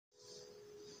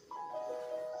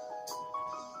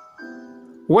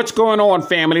What's going on,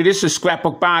 family? This is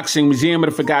Scrapbook Boxing, Museum of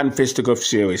the Forgotten Fisticuffs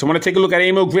series. I want to take a look at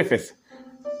EMILE GRIFFITH,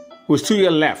 who is to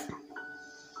your left,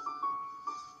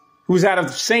 who's out of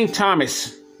St.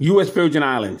 Thomas, U.S. Virgin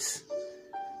Islands.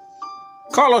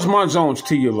 Carlos MONZON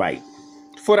to your right,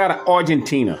 fought out of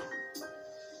Argentina,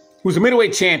 who's a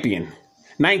middleweight champion,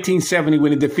 1970,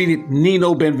 when he defeated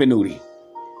Nino Benvenuti.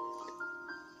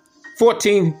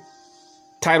 14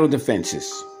 title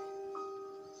defenses.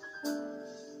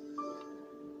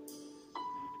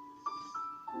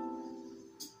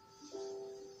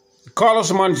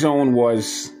 Carlos MONZON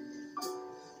was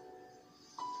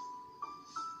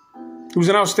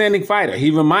an outstanding fighter.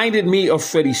 He reminded me of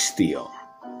Freddie Steele.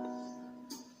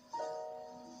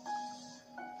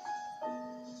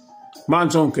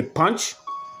 MONZON could punch.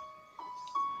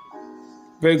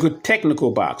 Very good technical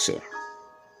boxer.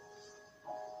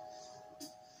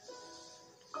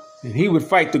 And he would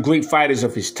fight the great fighters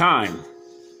of his time.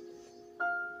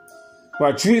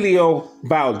 Rodrigo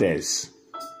Valdez.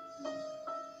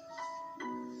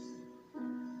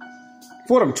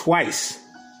 Fought him twice.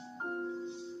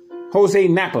 Jose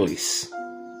Napoles.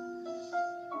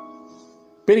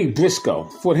 Benny Briscoe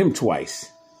fought him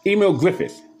twice. EMILE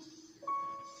GRIFFITH.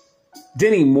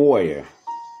 Denny Moyer.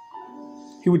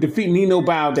 He would defeat Nino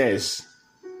Valdez.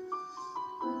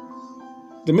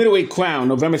 The middleweight crown,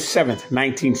 November 7th,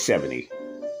 1970.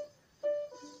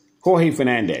 Jorge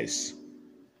Fernandez.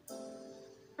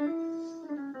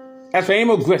 As for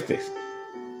EMILE GRIFFITH,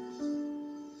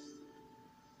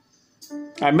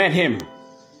 I met him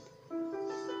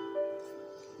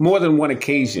more than one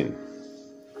occasion.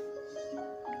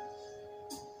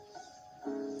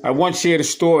 I once shared a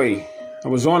story. I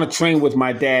was on a train with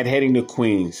my dad heading to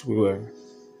Queens. We were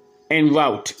en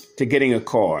route to getting a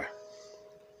car.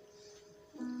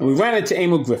 And we ran into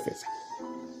EMILE GRIFFITH.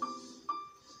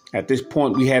 At this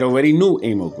point, we had already knew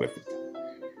EMILE GRIFFITH.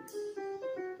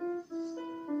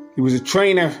 He was a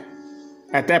trainer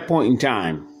at that point in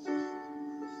time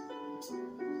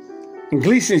in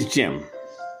Gleason's Gym.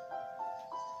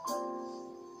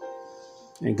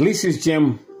 And Gleason's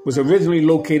Gym was originally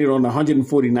located on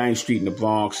 149th Street in the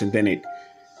Bronx, and then it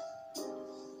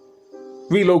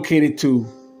relocated to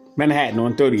Manhattan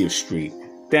on 30th Street,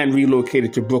 then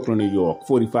relocated to Brooklyn, New York,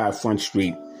 45 Front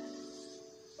Street,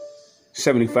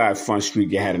 75 Front Street,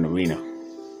 you had an arena.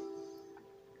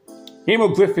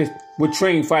 EMILE GRIFFITH would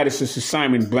train fighters such as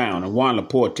Simon Brown and Juan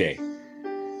Laporte,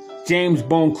 James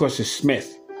Bonecrusher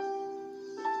Smith,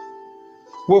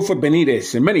 Wilfred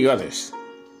Benitez, and many others.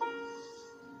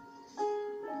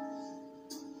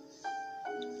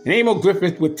 And EMILE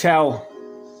GRIFFITH would tell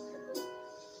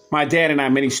my dad and I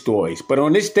many stories. But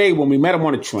on this day, when we met him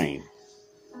on a train,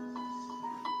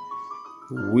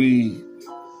 we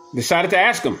decided to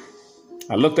ask him.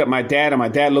 I looked at my dad, and my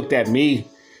dad looked at me.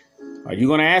 Are you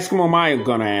going to ask him, or am I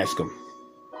going to ask him?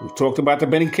 We talked about the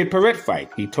Benny Kid Perret fight.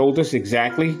 He told us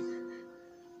exactly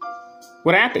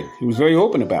what happened. He was very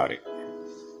open about it.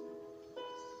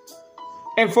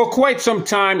 And for quite some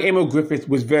time, EMILE GRIFFITH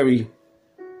was very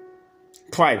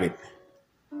private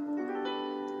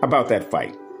about that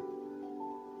fight.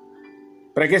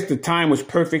 But I guess the time was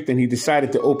perfect, and he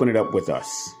decided to open it up with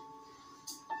us.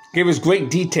 Gave us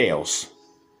great details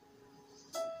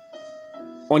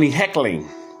on the heckling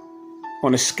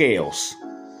on the scales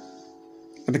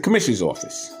at the commissioner's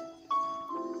office.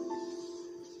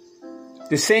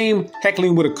 The same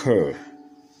heckling would occur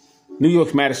New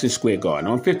York's Madison Square Garden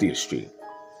on 50th Street.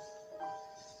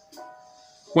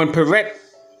 When Perret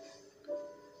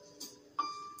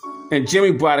and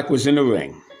Jimmy Braddock was in the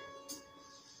ring.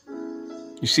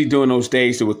 You see, during those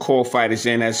days, they would call fighters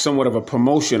in as somewhat of a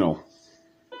promotional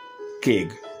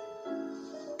gig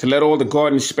to let all the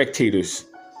garden spectators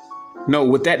know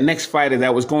what that next fighter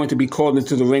that was going to be called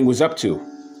into the ring was up to,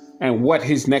 and what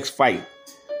his next fight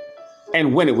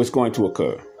and when it was going to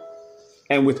occur,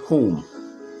 and with whom.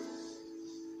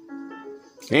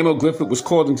 EMILE GRIFFITH was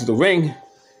called into the ring,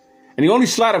 and the only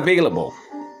slot available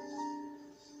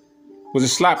was a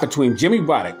slot between Jimmy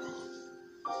Braddock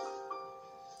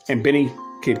and Benny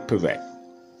Kid Perret.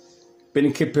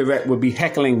 Benny Kid Perret would be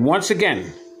heckling once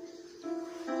again.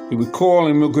 He would call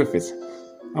EMILE GRIFFITH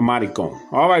a maricon.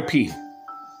 R.I.P.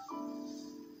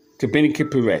 to Benny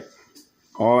Kid Perret.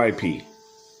 R.I.P.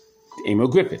 to EMILE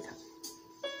GRIFFITH.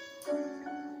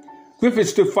 Griffith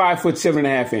stood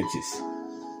 5'7.5" inches.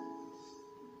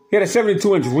 He had a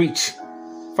 72-inch reach,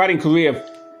 fighting career of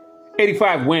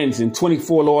 85 wins and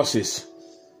 24 losses,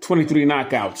 23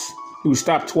 knockouts. He was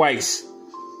stopped twice.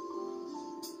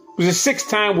 He was a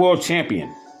 6-time world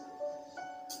champion.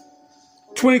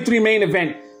 23 main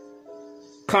event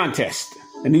contests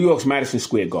in New York's Madison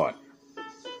Square Garden.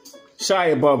 shy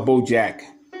above Bo Jack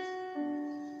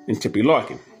and Tippy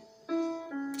Larkin.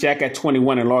 Jack at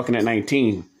 21 and Larkin at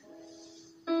 19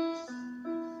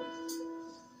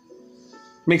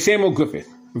 makes EMILE Griffith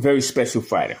a very special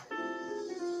fighter.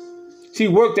 He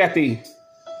worked at the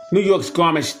New York's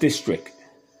Garment District,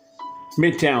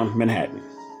 Midtown Manhattan,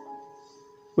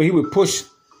 where he would push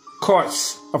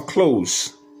carts of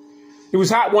clothes. It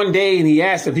was hot one day and he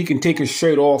asked if he can take his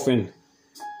shirt off, and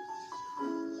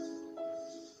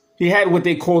he had what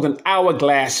they called an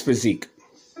hourglass physique.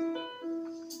 And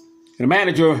the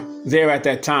manager there at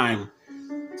that time,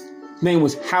 his name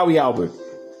was Howie Albert.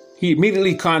 He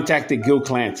immediately contacted Gil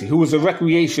Clancy, who was a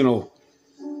recreational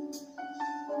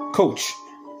coach.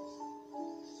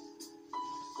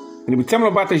 And he would tell him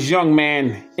about this young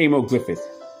man, EMILE Griffith.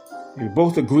 And they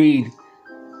both agreed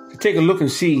to take a look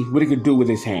and see what he could do with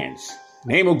his hands.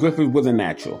 And EMILE Griffith was a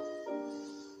natural.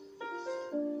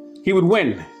 He would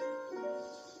win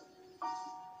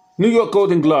New York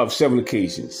Golden Gloves several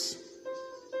occasions.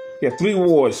 He had 3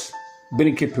 wars,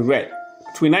 Benny Kid Perrette,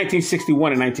 between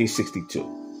 1961 and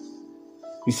 1962.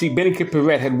 You see, Benny Kid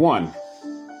Perrette had won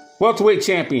welterweight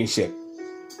championship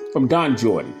from Don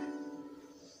Jordan.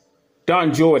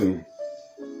 Don Jordan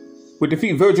would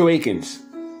defeat Virgil Akins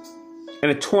in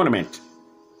a tournament.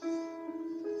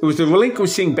 It was the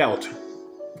relinquishing belt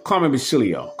of Carmen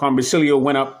Basilio. Carmen Basilio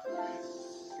went up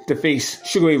to face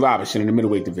Sugar Ray Robinson in the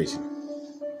middleweight division.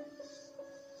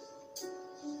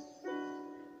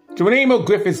 So when EMILE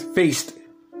Griffith faced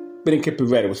Benny Kid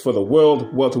Perrette, it was for the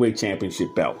World Welterweight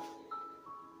Championship belt.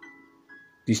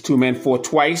 These two men fought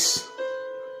twice.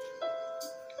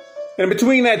 And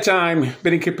between that time,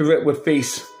 Benny Kid Perrette would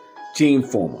face Gene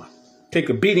Fullmer, take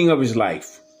a beating of his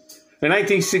life. In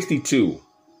 1962,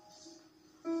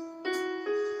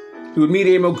 he would meet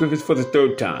EMILE Griffith for the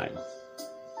 3rd time.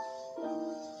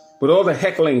 But all the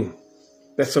heckling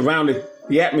that surrounded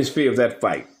the atmosphere of that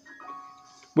fight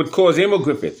would cause EMILE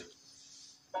Griffith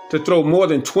to throw more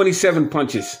than 27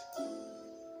 punches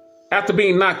after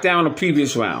being knocked down the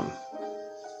previous round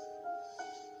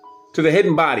to the head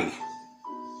and body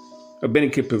of Benny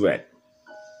Kid Perrette.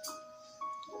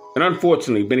 And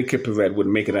unfortunately, Benny Kid Perrette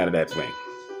wouldn't make it out of that ring.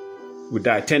 He would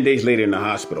die 10 days later in the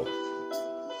hospital.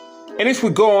 And this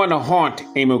would go on to haunt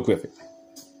EMILE Griffith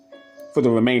for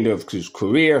the remainder of his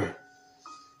career.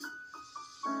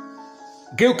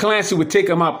 Gil Clancy would take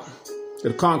him up to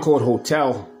the Concord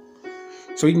Hotel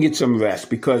so he can get some rest,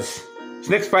 because his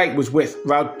next fight was with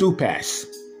Ralph Dupas.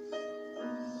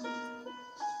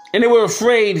 And they were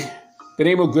afraid that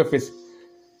EMILE Griffith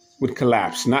would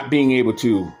collapse, not being able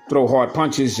to throw hard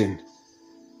punches and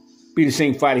be the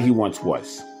same fighter he once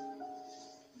was.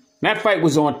 And that fight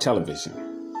was on television.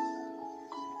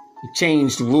 He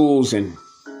changed the rules and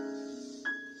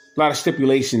a lot of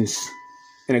stipulations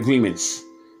and agreements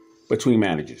between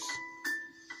managers.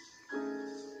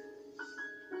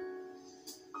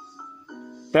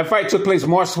 That fight took place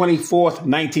March 24th,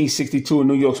 1962 in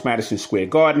New York's Madison Square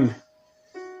Garden.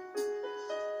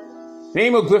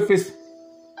 EMILE Griffith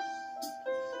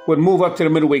would move up to the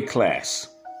middleweight class.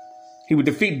 He would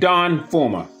defeat Don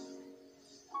Fullmer,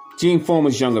 Gene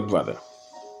Fullmer's younger brother,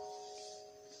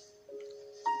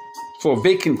 for a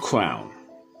vacant crown,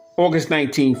 August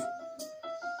 19th,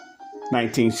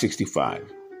 1965.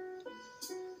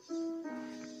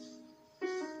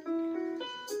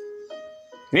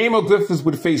 EMILE Griffith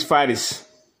would face fighters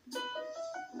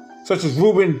such as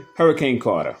Reuben Hurricane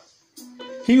Carter.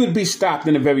 He would be stopped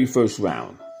in the very first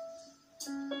round.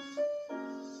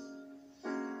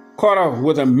 Carter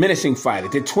was a menacing fighter,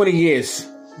 did 20 years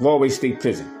of Galway State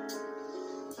Prison.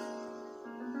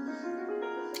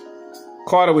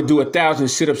 Carter would do 1,000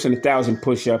 sit-ups and 1,000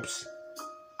 push-ups.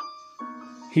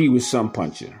 He was some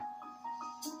puncher.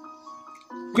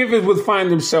 Griffith would find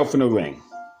himself in the ring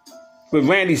with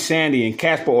Randy Sandy and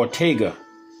Casper Ortega.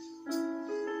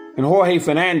 And Jorge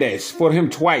Fernandez fought him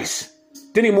twice.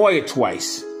 Denny Moyer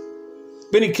twice.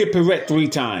 Benny Kid Perrette 3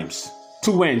 times.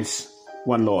 2 wins,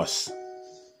 1 loss.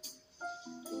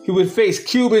 He would face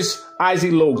Cuba's Izzy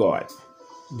Logard,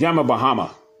 Yama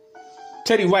Bahama,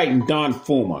 Teddy Wright, and Don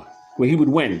Fullmer, where he would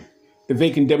win the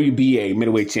vacant WBA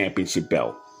middleweight championship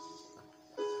belt.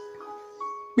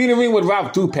 Be in the ring with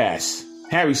Ralph Dupas,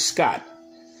 Harry Scott,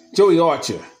 Joey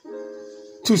Archer,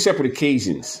 2 separate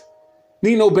occasions.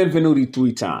 Nino Benvenuti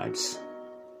 3 times.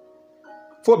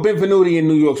 Fought Benvenuti in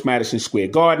New York's Madison Square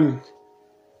Garden,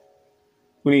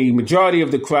 when the majority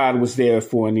of the crowd was there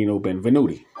for Nino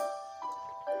Benvenuti.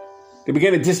 They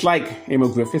began to dislike EMILE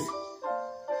Griffith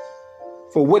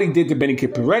for what he did to Benny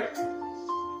Kid Perrette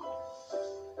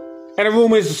and the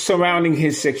rumors surrounding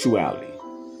his sexuality.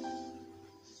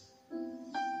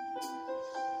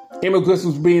 Emile Griffith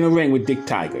was being in the ring with Dick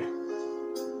Tiger.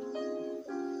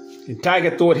 And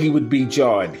Tiger thought he would be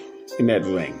jarred in that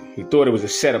ring. He thought it was a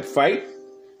setup fight.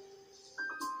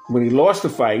 When he lost the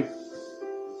fight,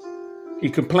 he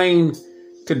complained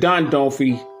to Don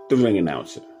Dolphy, the ring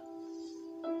announcer,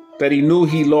 that he knew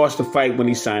he lost the fight when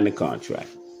he signed the contract.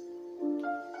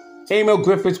 Emile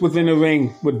Griffith was in the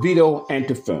ring with Vito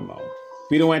Antuofermo.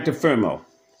 Vito Antuofermo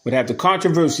would have the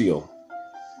controversial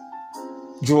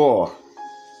draw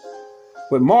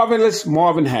with Marvelous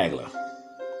Marvin Hagler.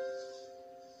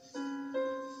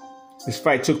 This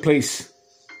fight took place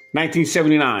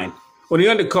 1979 on the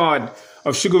undercard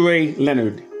of Sugar Ray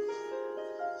Leonard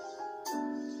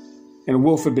and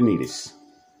Wilfred Benitez.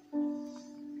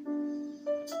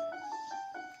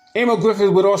 Emile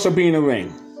Griffith would also be in the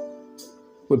ring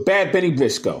with Bad Benny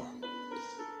Briscoe,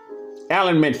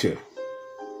 Alan Mentor,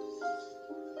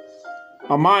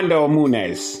 Armando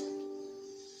Munez,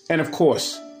 and of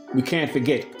course, we can't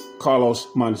forget Carlos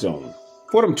Monzon.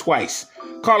 Fought him twice.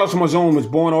 Carlos Monzon was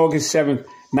born August 7th,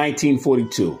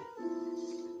 1942.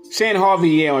 San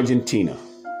Javier, Argentina.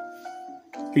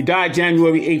 He died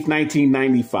January 8th,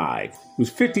 1995. He was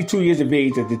 52 years of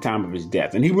age at the time of his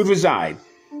death, and he would reside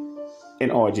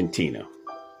in Argentina.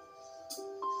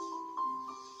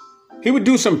 He would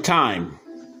do some time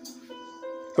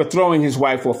for throwing his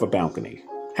wife off a balcony.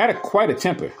 Had quite a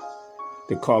temper,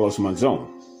 the Carlos Monzon.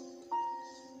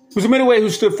 He was a middleweight who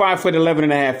stood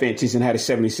 5'11.5" and had a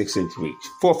 76-inch reach.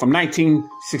 Fought from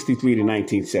 1963 to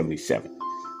 1977.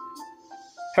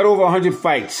 Had over 100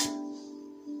 fights,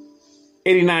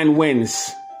 89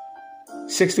 wins,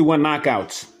 61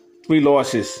 knockouts, 3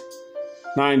 losses,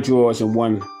 9 draws, and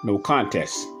 1 no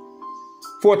contest.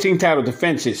 14 title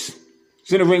defenses.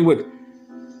 He was in the ring with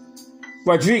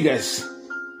Rodriguez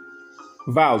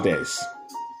Valdez.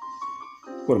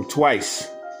 Fought him twice.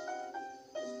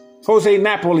 Jose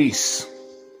Napoles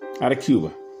out of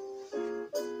Cuba.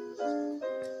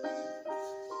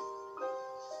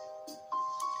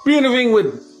 Be in the ring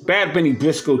with Bad Benny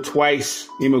Briscoe twice,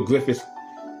 Emile Griffith,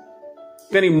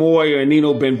 Denny Moyer, and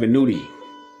Nino Benvenuti.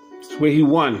 It's where he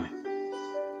won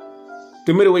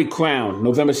the middleweight crown,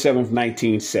 November 7th,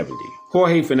 1970.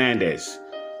 Jorge Fernandez.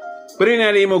 But in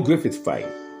that Emile Griffith fight,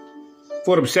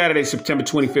 fought him Saturday, September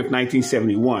 25th,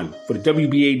 1971, for the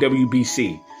WBA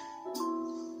WBC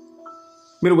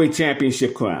middleweight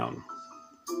championship crown.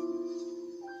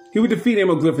 He would defeat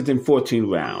Emile Griffith in 14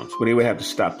 rounds, where they would have to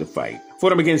stop the fight.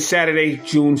 Fought him again Saturday,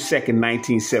 June 2nd,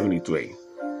 1973.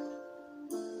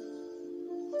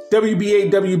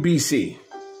 WBA WBC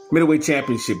middleweight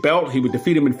championship belt. He would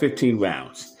defeat him in 15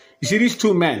 rounds. You see, these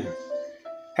two men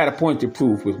had a point to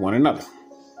prove with one another.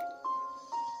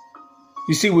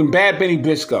 You see, when Bad Benny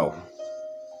Briscoe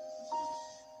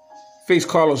faced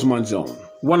Carlos Monzon,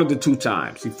 one of the 2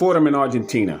 times, he fought him in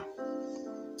Argentina.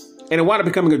 And it wound up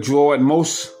becoming a draw, and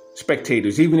most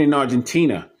spectators, even in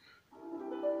Argentina,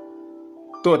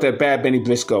 thought that Bad Benny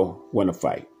Briscoe won the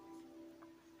fight.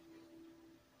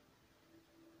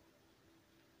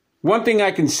 One thing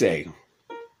I can say,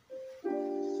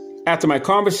 after my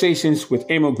conversations with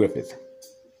Emile Griffith,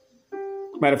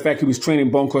 matter of fact, he was training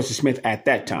Bonecrusher Smith at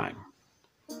that time,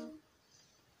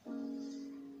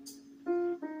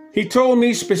 he told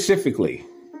me specifically,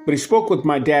 but he spoke with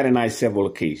my dad and I several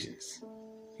occasions.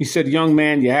 He said, young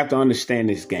man, you have to understand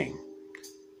this game.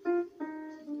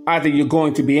 Either you're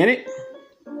going to be in it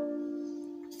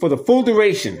for the full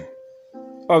duration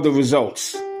of the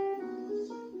results,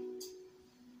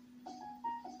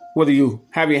 whether you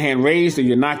have your hand raised or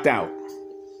you're knocked out.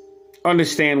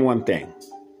 Understand one thing.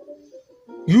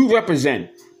 You represent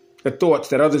the thoughts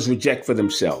that others reject for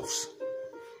themselves.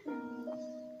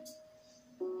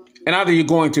 And either you're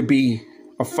going to be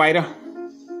a fighter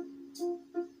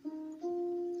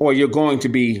or you're going to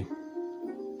be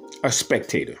a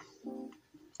spectator.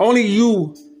 Only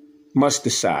you must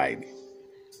decide.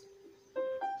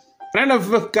 And I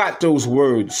never forgot those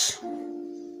words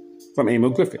from Emile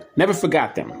Griffith. Never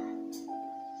forgot them.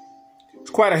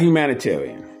 He's quite a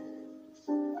humanitarian.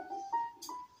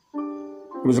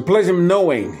 It was a pleasure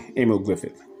knowing Emile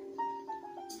Griffith,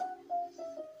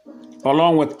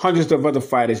 along with hundreds of other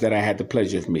fighters that I had the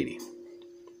pleasure of meeting.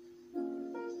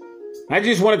 I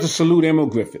just wanted to salute Emile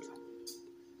Griffith.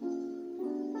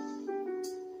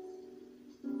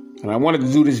 And I wanted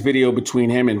to do this video between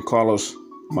him and Carlos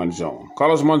Monzon.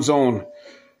 Carlos Monzon,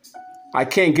 I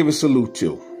can't give a salute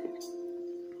to.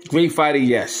 Great fighter,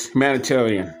 yes.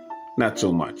 Humanitarian, not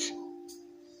so much.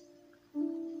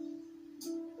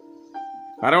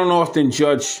 I don't often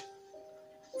judge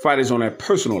fighters on their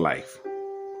personal life.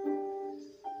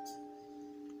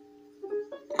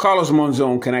 Carlos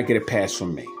Monzon cannot get a pass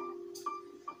from me.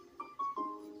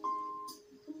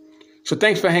 So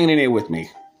thanks for hanging in there with me.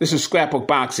 This is Scrapbook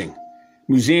Boxing,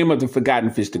 Museum of the Forgotten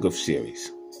Fisticuffs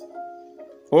series.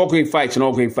 All great fights and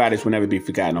all great fighters will never be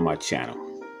forgotten on my channel.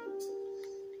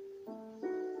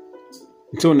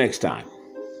 Until next time,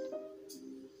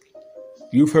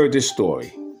 you've heard this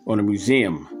story on the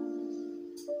Museum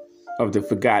of the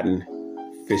Forgotten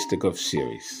Fisticuffs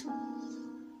series.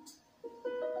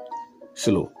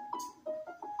 Salute.